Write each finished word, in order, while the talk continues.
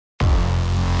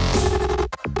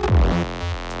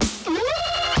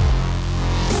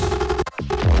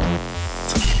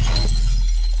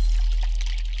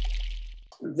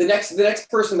next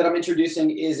person that I'm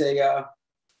introducing is a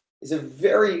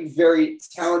very, very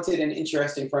talented and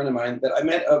interesting friend of mine that I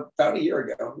met about a year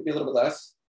ago, maybe a little bit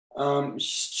less.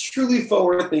 She's truly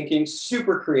forward-thinking,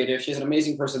 super creative. She has an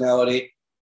amazing personality,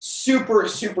 super,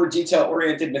 super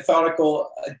detail-oriented,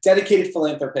 methodical, dedicated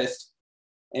philanthropist.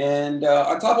 And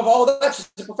on top of all of that,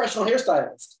 she's a professional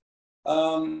hairstylist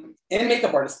and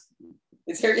makeup artist.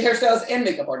 It's hairstylist and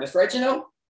makeup artist, right, Jhenelle?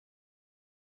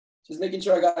 Just making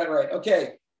sure I got it right.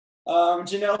 Okay.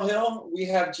 Jhenelle Hill, we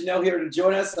have Jhenelle here to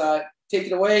join us. Take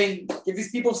it away. Give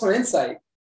these people some insight.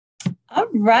 All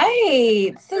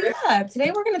right. So yeah,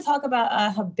 today we're going to talk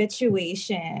about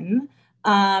habituation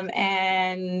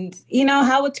and,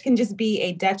 how it can just be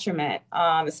a detriment,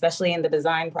 especially in the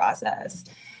design process.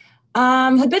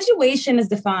 Habituation is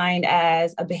defined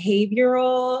as a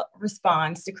behavioral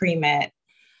response to decrement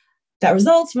that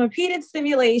results from repeated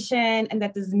stimulation and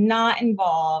that does not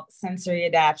involve sensory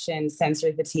adaptation,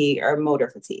 sensory fatigue, or motor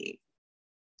fatigue.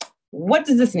 What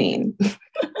does this mean?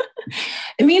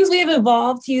 It means we have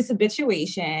evolved to use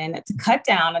habituation to cut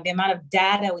down on the amount of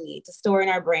data we need to store in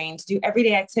our brain to do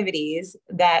everyday activities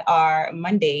that are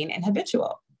mundane and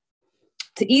habitual.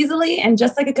 To easily and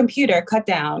just like a computer, cut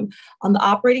down on the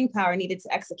operating power needed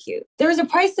to execute. There is a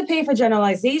price to pay for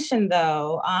generalization,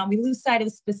 though. We lose sight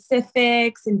of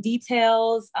specifics and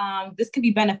details. This could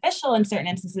be beneficial in certain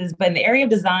instances, but in the area of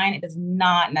design, it is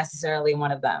not necessarily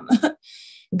one of them.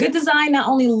 Good design not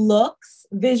only looks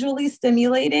visually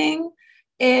stimulating,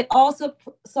 it also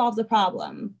solves a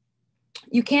problem.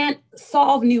 You can't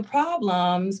solve new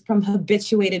problems from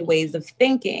habituated ways of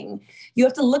thinking. You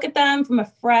have to look at them from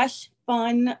a fresh,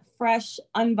 fun, fresh,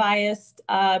 unbiased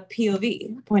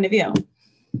POV, point of view.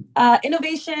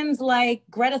 Innovations like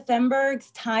Greta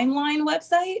Thunberg's timeline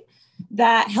website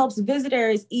that helps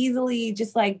visitors easily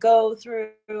just like go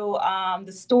through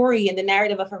the story and the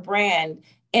narrative of her brand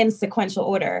in sequential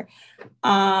order.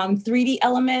 3D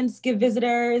elements give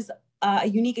visitors a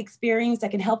unique experience that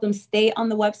can help them stay on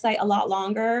the website a lot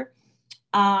longer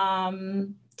to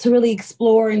really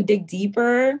explore and dig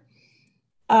deeper.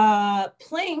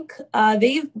 Plink,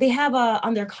 they have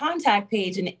on their contact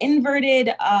page an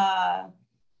inverted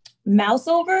mouse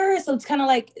over. So it's kind of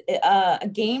like a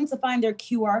game to find their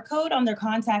QR code on their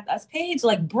contact us page,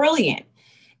 like brilliant.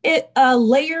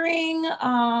 Layering's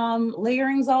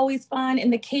always fun. In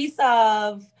the case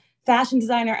of fashion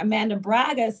designer Amanda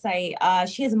Braga's site,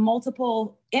 she has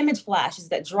multiple image flashes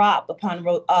that drop upon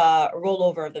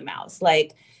rollover of the mouse.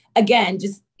 Like, again,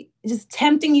 just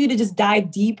tempting you to just dive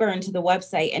deeper into the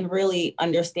website and really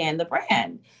understand the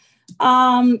brand.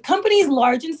 Companies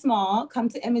large and small come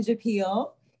to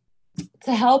ImageAppeal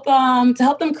to help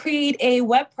them create a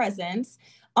web presence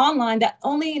online that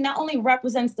not only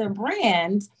represents their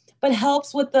brand, but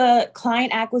helps with the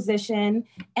client acquisition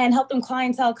and help them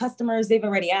clientele customers they've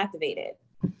already activated.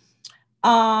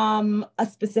 A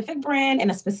specific brand in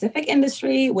a specific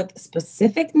industry with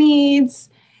specific needs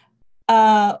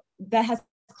that has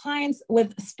clients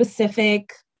with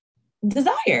specific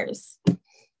desires.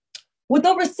 With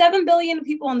over 7 billion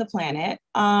people on the planet,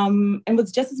 and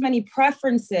with just as many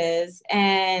preferences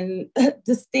and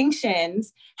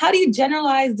distinctions, how do you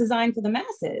generalize design for the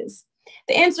masses?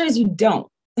 The answer is you don't.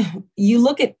 You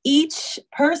look at each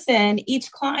person,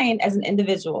 each client as an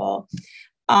individual.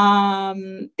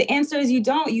 The answer is you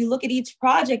don't. You look at each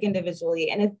project individually,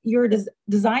 and if you're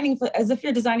designing for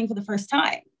the first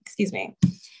time,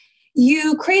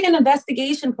 you create an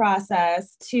investigation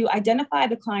process to identify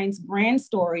the client's brand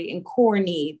story and core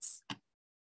needs.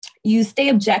 You stay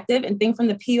objective and think from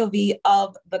the POV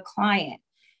of the client.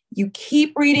 You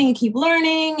keep reading, you keep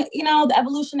learning, the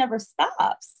evolution never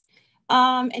stops.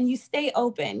 And you stay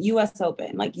open, US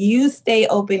open, like you stay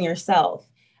open yourself.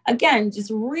 Again,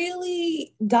 just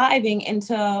really diving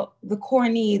into the core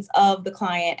needs of the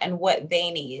client and what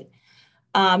they need.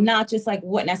 Not just like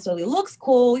what necessarily looks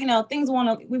cool, we want things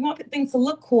to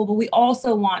look cool, but we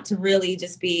also want to really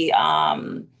just be,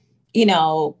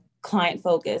 client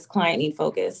focused, client need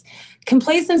focused.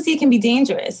 Complacency can be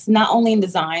dangerous, not only in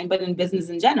design, but in business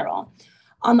in general.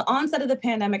 On the onset of the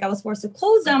pandemic, I was forced to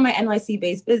close down my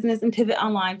NYC-based business and pivot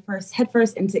online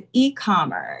headfirst into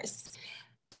e-commerce.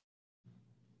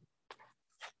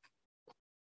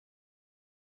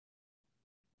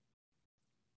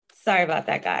 Sorry about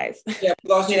that, guys. Yeah, we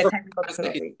lost you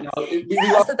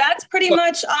so that's pretty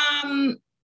much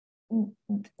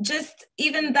just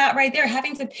even that right there,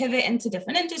 having to pivot into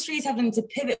different industries, having to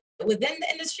pivot within the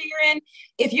industry you're in.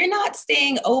 If you're not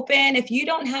staying open, if you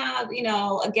don't have,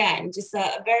 again, just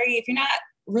if you're not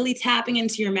really tapping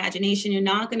into your imagination, you're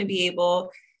not going to be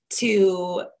able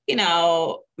to, you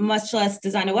know, much less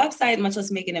design a website, much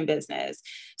less make it in business.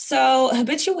 So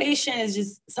habituation is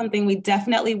just something we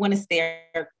definitely want to steer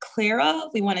clear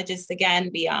of. We want to just, again,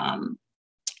 be,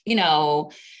 you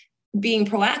know, being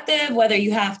proactive, whether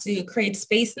you have to create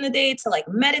space in the day to like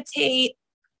meditate,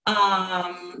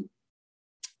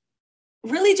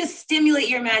 really just stimulate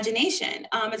your imagination.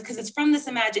 Because it's from this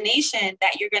imagination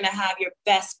that you're going to have your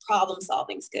best problem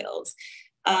solving skills.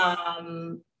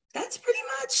 That's pretty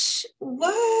much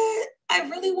what I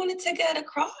really wanted to get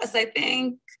across. I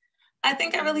think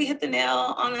I really hit the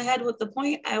nail on the head with the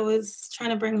point I was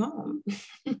trying to bring home.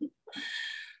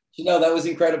 That was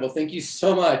incredible. Thank you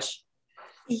so much.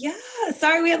 Yeah,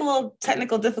 sorry we had a little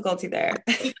technical difficulty there.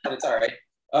 It's all right.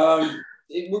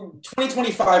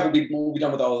 2025 we'll be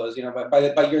done with all of those, you know,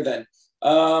 by year then.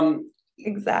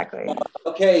 Exactly.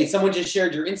 Okay, someone just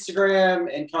shared your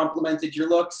Instagram and complimented your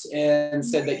looks and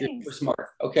said that you're super smart.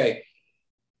 Okay.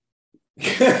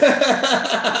 And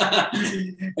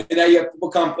now you have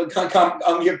people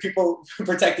you have people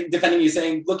defending you,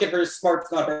 saying, "Look at her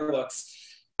smarts, not her looks."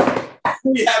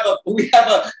 We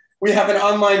have an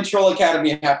online troll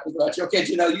academy happening about you. Okay,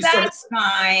 Jhenelle, That's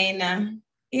fine.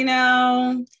 You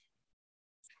know,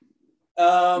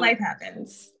 life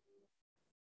happens.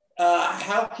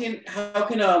 How can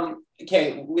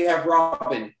okay, we have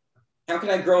Robin. How can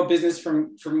I grow a business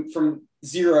from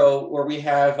zero where we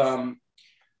have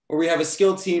a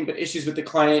skilled team but issues with the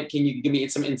client? Can you give me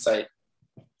some insight?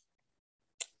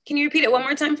 Can you repeat it one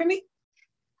more time for me?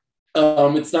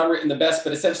 It's not written the best,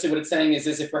 but essentially what it's saying is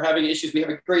if we're having issues, we have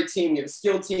a great team, we have a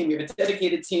skilled team, we have a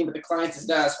dedicated team, but the client is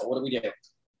an asshole. What do we do?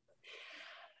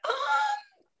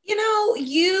 You know,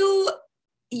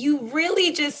 you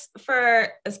really just, for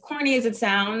as corny as it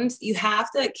sounds, you have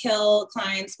to kill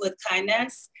clients with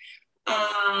kindness.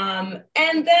 And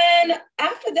then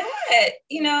after that,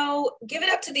 you know, give it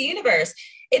up to the universe.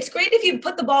 It's great if you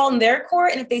put the ball in their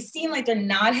court, and if they seem like they're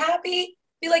not happy,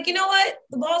 be like, you know what,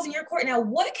 the ball's in your court now.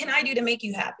 What can I do to make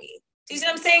you happy? Do you see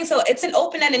what I'm saying? So it's an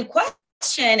open-ended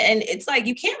question, and it's like,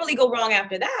 you can't really go wrong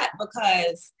after that,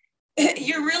 because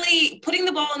you're really putting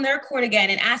the ball in their court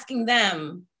again and asking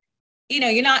them, you know,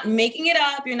 you're not making it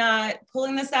up. You're not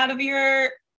pulling this out of your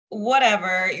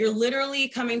whatever. You're literally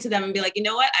coming to them and be like, you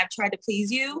know what? I've tried to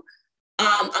please you.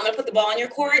 I'm going to put the ball in your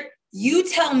court. You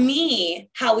tell me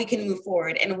how we can move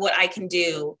forward and what I can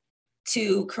do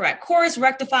to correct course,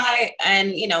 rectify,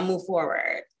 and, you know, move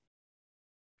forward.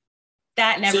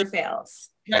 That never fails.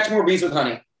 Catch more bees with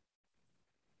honey.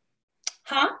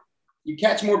 Huh? You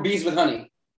catch more bees with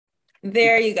honey.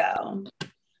 There you go.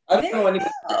 I don't know anything.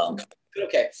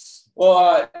 Okay.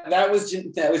 Well, that was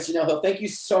Jhenelle Hill. Thank you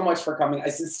so much for coming. I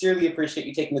sincerely appreciate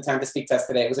you taking the time to speak to us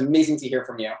today. It was amazing to hear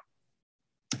from you.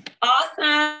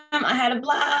 Awesome. I had a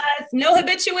blast. No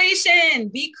habituation.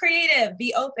 Be creative.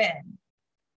 Be open.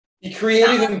 Be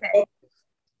creative and open.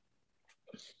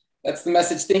 That's the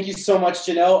message. Thank you so much,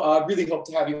 Jhenelle. Really hope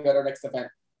to have you at our next event.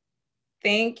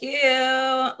 Thank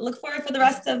you. Look forward for the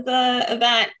rest of the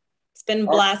event. It's been a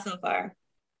blast so far.